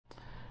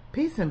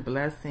Peace and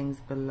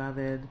blessings,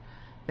 beloved.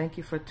 Thank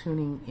you for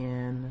tuning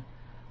in.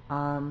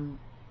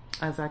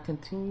 As I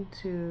continue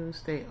to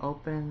stay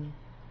open,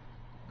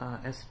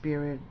 as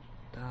Spirit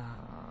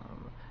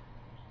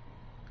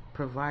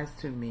provides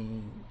to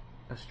me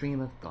a stream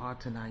of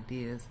thoughts and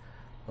ideas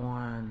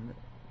on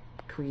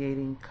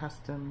creating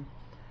custom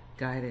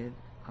guided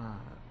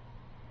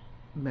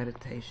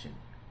meditation,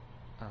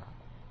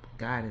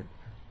 guided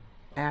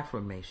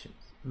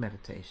affirmations,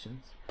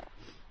 meditations.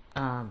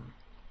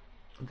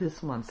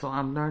 This one, so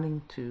I'm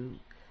learning to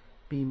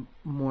be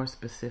more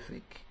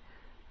specific.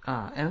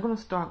 And I'm going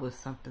to start with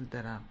something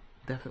that I'm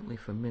definitely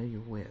familiar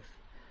with,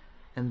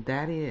 and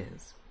that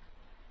is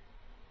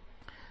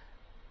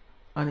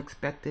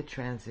unexpected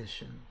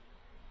transition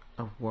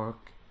of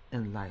work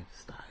and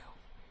lifestyle.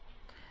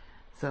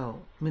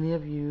 So many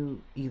of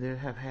you either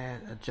have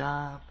had a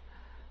job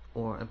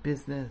or a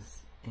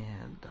business,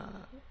 and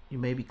you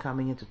may be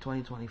coming into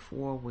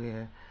 2024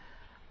 where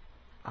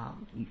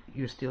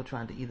you're still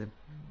trying to either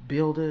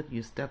build it,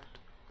 you stepped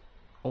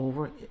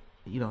over it,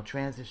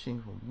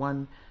 transitioning from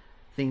one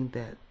thing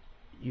that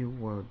you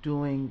were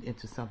doing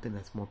into something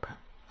that's more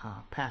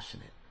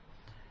passionate.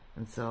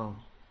 And so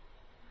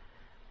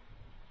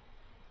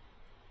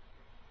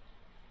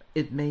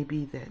it may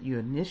be that you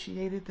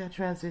initiated that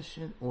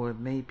transition, or it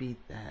may be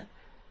that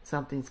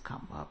something's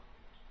come up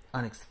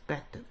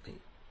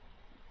unexpectedly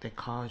that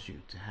caused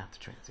you to have to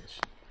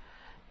transition.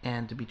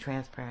 And to be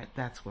transparent,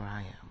 that's where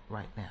I am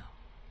right now.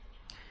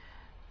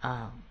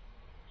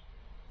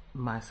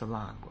 My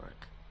salon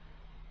work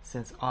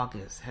since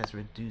August has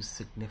reduced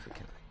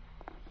significantly.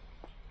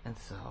 And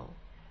so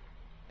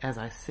as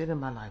I sit in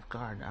my life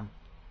garden,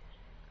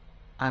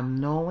 I'm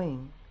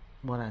knowing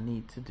what I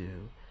need to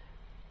do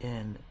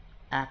in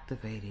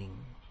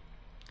activating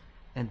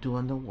and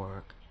doing the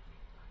work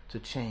to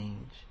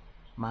change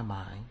my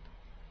mind,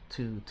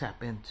 to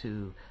tap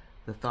into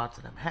the thoughts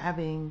that I'm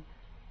having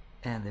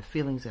and the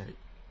feelings that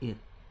it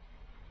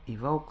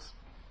evokes,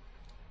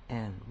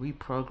 and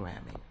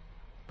reprogramming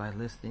by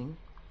listening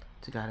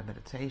to guided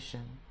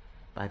meditation,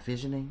 by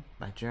visioning,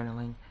 by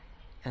journaling.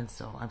 And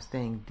so I'm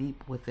staying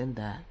deep within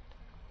that.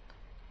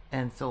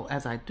 And so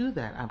as I do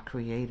that, I'm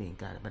creating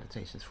guided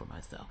meditations for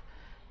myself.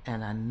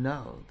 And I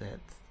know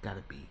that's got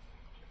to be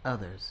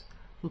others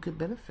who could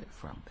benefit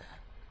from that.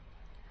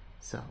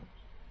 So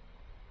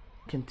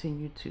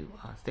continue to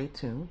stay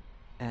tuned.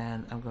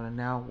 And I'm going to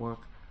now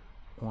work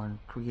on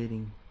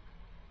creating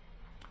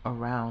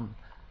around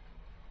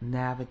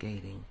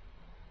navigating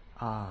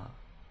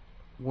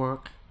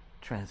work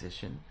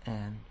transition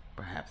and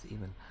perhaps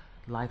even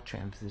life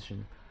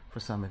transition for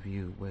some of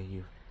you, where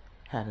you've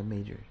had a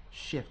major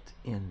shift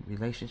in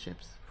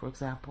relationships, for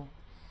example,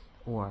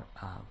 or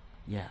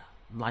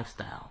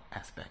lifestyle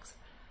aspects.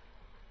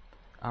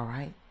 All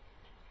right,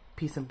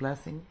 peace and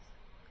blessings.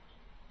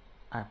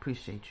 I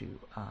appreciate you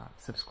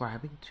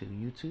subscribing to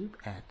YouTube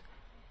at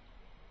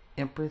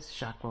Empress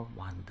Chakra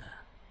Wanda.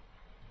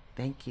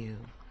 Thank you.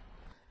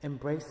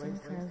 Embracing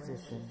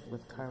transition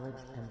with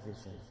courage and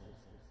vision.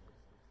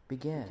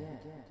 Begin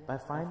by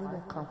finding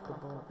a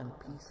comfortable and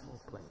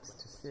peaceful place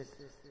to sit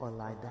or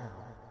lie down,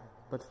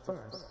 but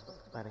first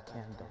light a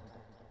candle.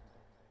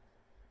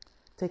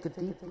 Take a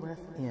deep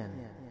breath in,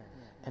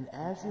 and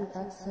as you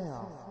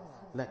exhale,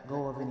 let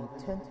go of any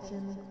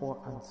tension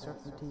or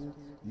uncertainty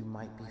you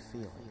might be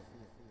feeling.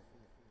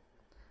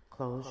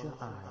 Close your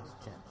eyes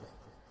gently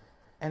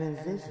and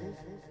envision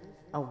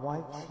a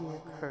white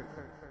sheer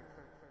curtain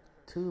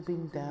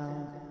tubing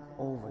down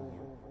over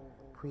you,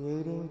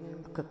 creating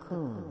a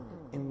cocoon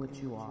in which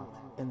you are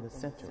in the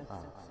center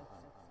of.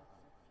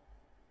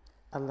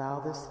 Allow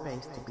this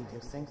space to be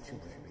your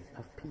sanctuary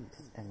of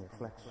peace and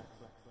reflection.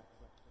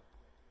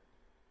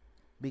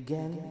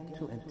 Begin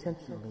to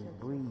intentionally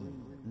breathe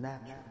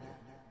naturally,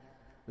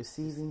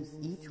 receiving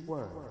each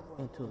word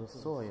into the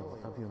soil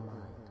of your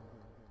mind.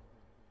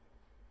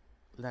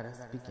 Let us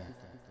begin.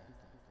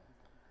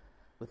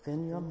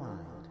 Within your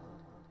mind,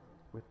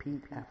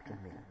 repeat after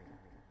me.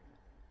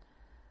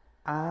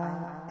 I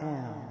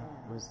am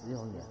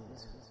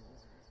resilient,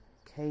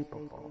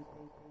 capable,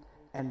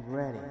 and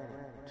ready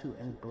to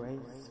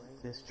embrace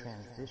this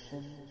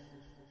transition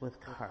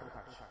with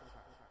courage.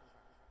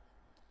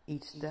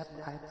 Each step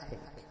I take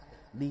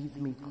leads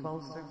me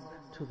closer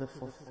to the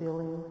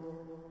fulfilling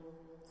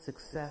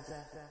success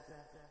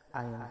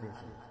I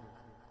envision.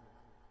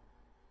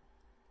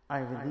 I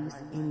release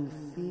any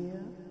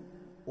fear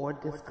or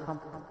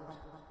discomfort,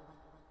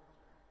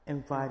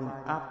 inviting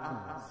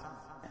optimism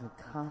and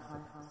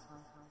confidence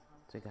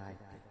to guide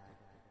me.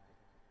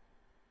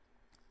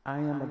 I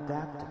am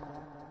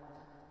adaptable,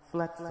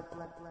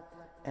 flexible,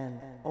 and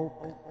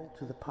open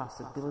to the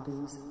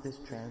possibilities this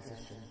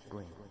transition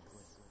brings.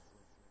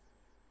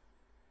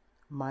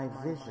 My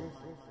vision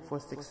for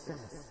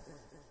success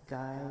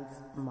guides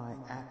my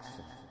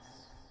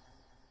actions.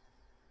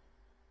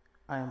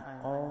 I am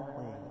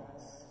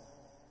always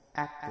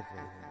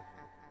activating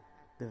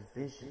the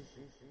vision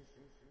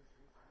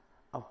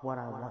of what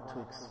I want to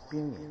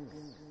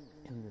experience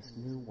in this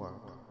new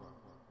work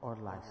or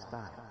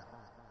lifestyle.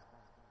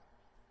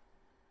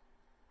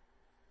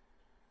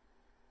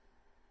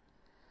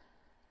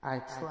 I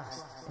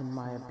trust in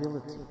my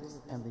abilities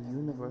and the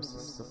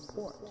universe's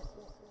support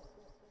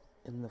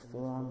in the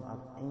form of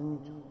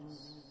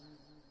angels,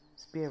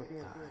 spirit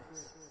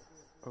guides,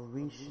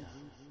 Orisha,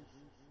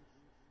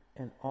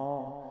 and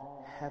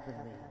all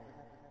heavenly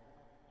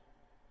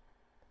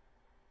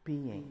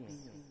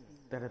beings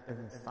that have been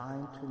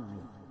assigned to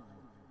me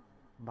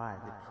by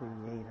the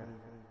Creator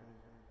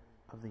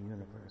of the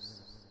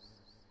universe.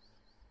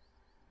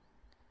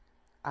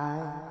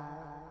 I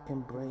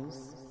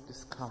embrace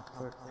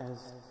discomfort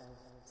as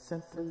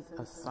simply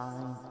a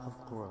sign of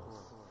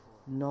growth,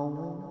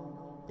 knowing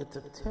it's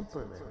a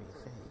temporary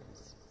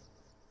phase.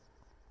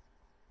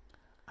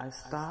 I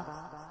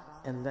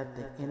stop and let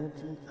the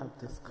energy of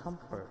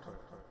discomfort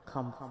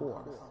come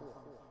forth.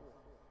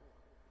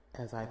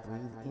 As I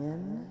breathe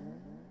in,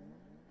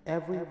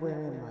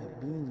 everywhere in my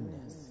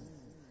beingness,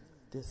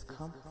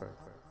 discomfort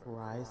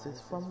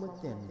rises from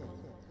within me,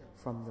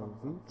 from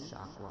the root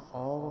chakra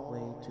all the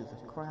way to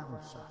the crown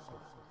chakra.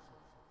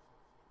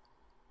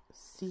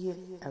 See it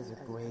as a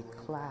gray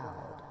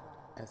cloud.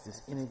 As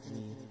this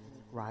energy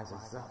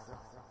rises up,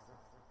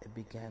 it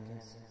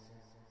begins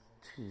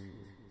to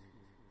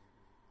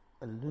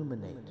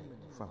illuminate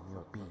from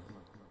your being.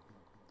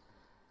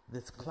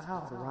 This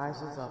cloud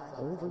rises up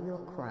over your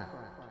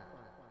crown.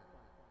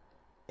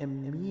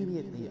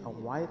 Immediately, a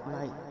white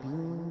light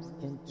beams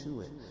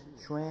into it,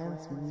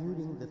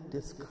 transmuting the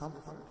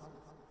discomfort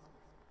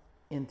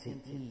into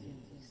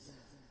ease.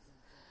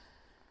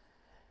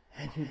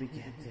 And you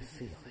begin to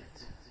feel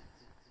it,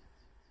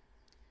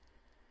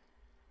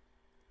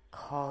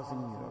 causing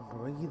your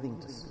breathing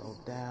to slow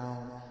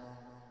down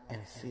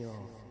and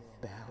feel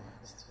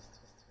balanced.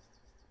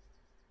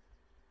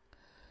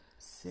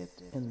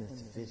 Sit in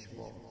this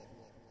visual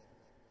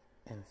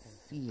and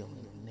feel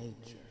in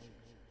nature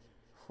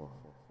for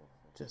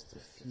just a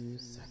few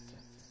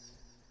seconds.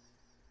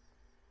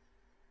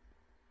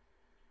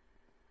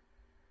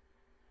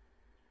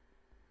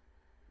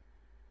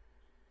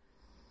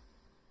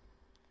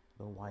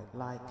 The white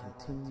light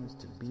continues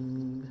to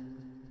beam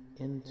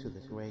into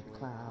the gray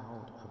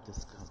cloud of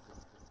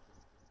discomfort.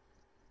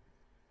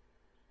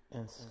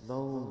 And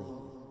slowly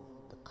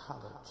the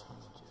color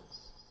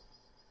changes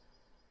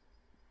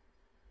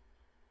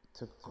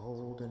to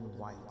golden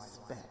white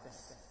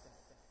specks.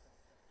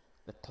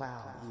 The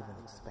cloud even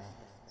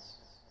expands.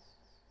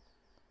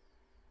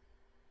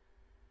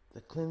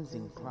 The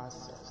cleansing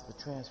process, the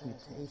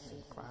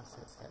transmutation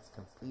process has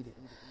completed,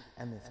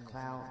 and this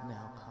cloud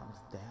now comes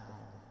down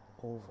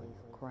over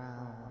your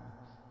crown,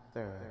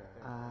 third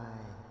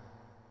eye,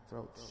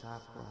 throat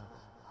chakra,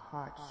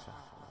 heart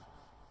chakra,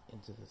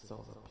 into the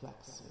solar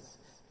plexus,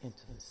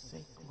 into the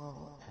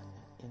sacral,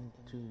 and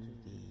into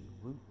the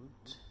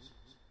root,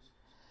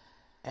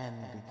 and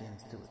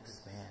begins to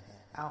expand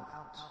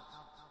out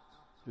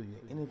through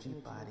your energy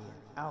body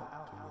and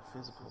out through your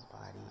physical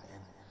body,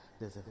 and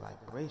there's a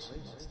vibration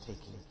that's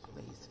taking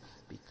place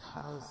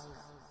because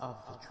of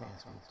the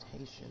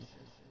transmutation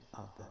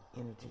of the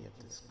energy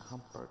of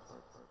discomfort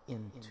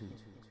into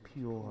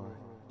pure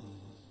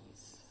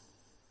ease.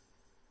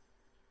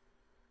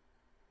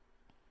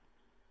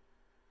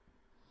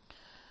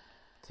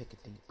 Take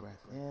a deep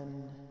breath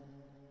in,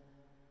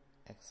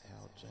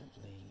 exhale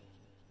gently.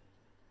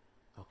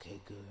 Okay,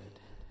 good.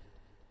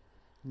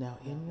 Now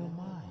in your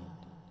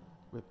mind,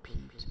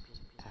 repeat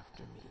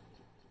after me.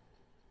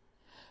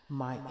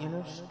 My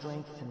inner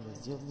strength and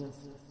resilience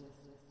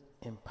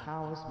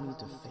empowers me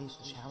to face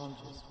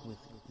challenges with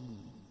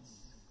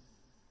ease.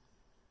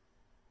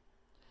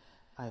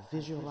 I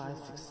visualize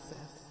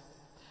success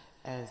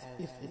as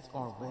if it's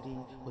already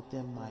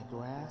within my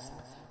grasp,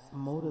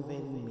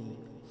 motivating me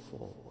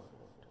forward.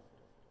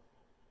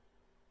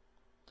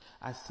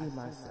 I see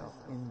myself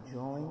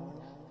enjoying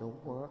the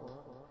work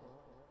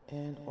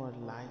and or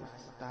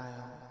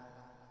lifestyle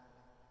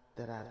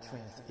that I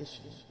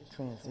transition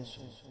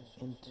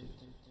into.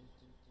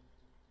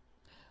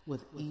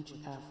 With each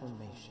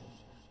affirmation,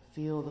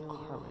 feel the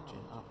courage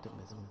and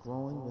optimism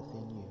growing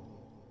within you.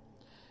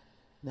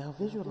 Now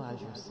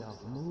visualize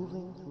yourself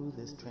moving through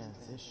this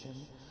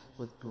transition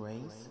with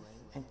grace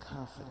and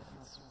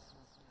confidence.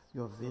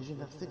 Your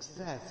vision of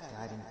success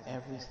guiding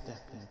every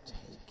step you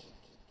take.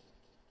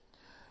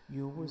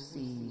 You'll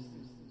receive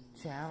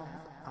channeled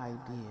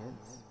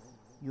ideas.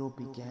 You'll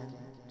begin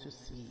to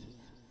see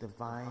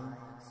divine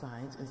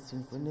signs and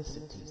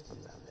synchronicities,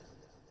 beloved.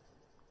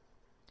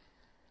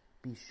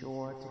 Be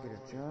sure to get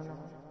a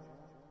journal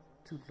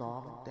to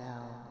log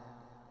down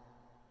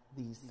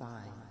these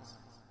signs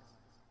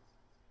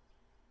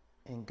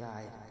and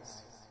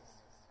guidance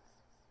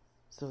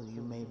so that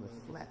you may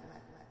reflect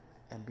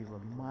and be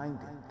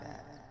reminded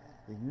that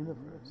the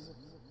universe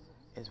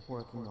is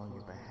working on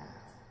your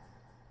behalf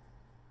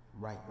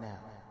right now.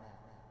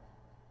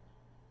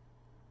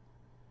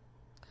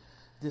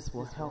 This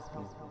will help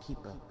you keep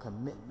a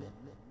commitment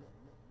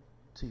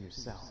to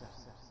yourself,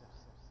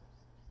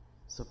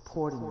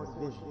 supporting your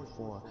vision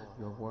for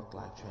your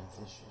work-life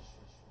transition.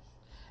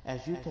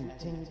 As you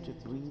continue to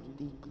breathe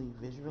deeply,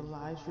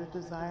 visualize your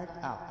desired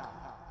outcome.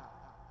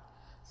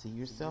 See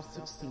yourself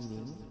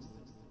succeeding,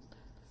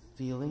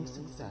 feeling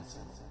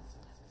successful,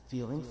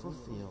 feeling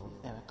fulfilled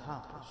and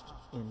accomplished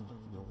in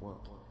your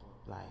work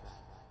life.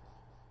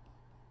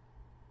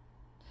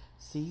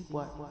 See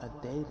what a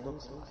day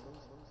looks like.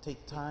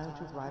 Take time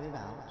to write it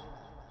out.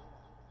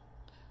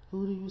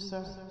 Who do you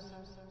serve?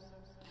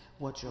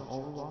 What's your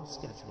overall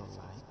schedule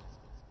like?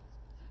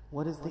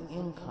 What is the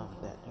income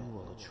that you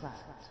will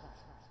attract?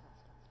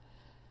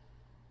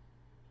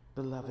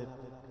 Beloved,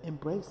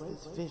 embrace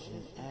this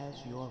vision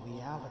as your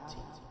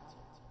reality,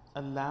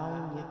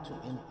 allowing it to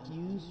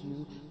infuse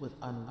you with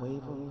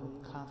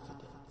unwavering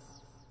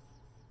confidence.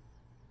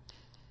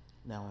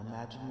 Now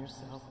imagine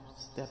yourself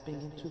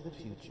stepping into the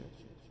future,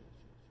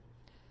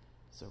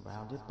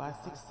 surrounded by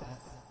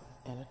success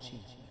and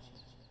achievement.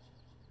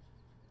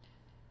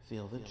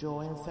 Feel the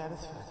joy and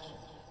satisfaction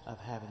of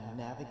having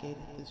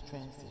navigated this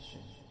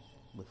transition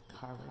with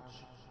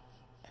courage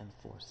and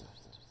foresight.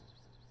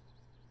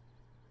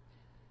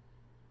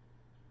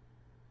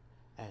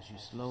 As you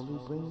slowly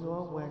bring your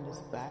awareness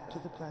back to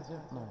the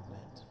present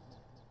moment,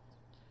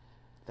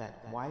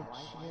 that white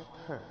sheer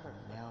curtain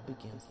now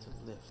begins to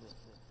lift.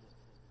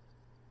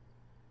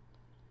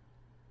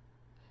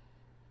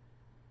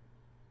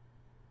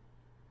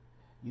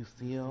 You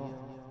feel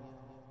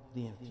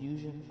the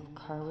infusion of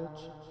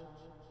courage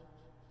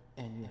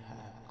and you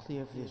have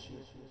clear vision.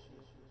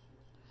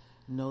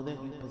 Know that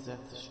you possess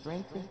the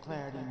strength and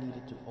clarity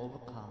needed to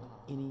overcome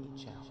any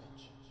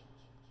challenge.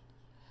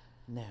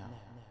 Now,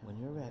 when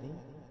you're ready,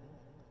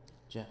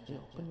 gently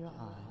open your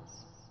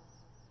eyes,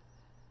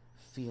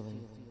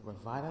 feeling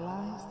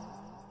revitalized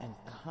and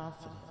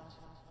confident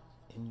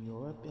in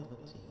your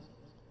ability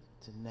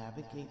to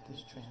navigate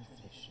this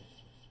transition.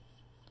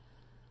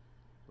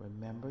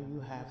 Remember,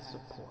 you have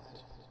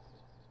support.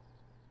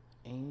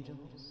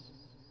 Angels,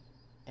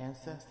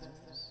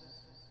 ancestors,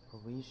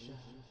 Orisha,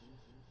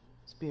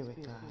 spirit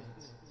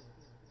guides,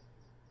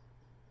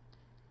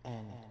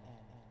 and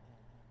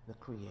the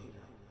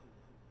Creator.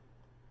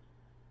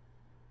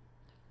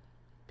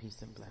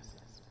 Peace and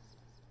blessings.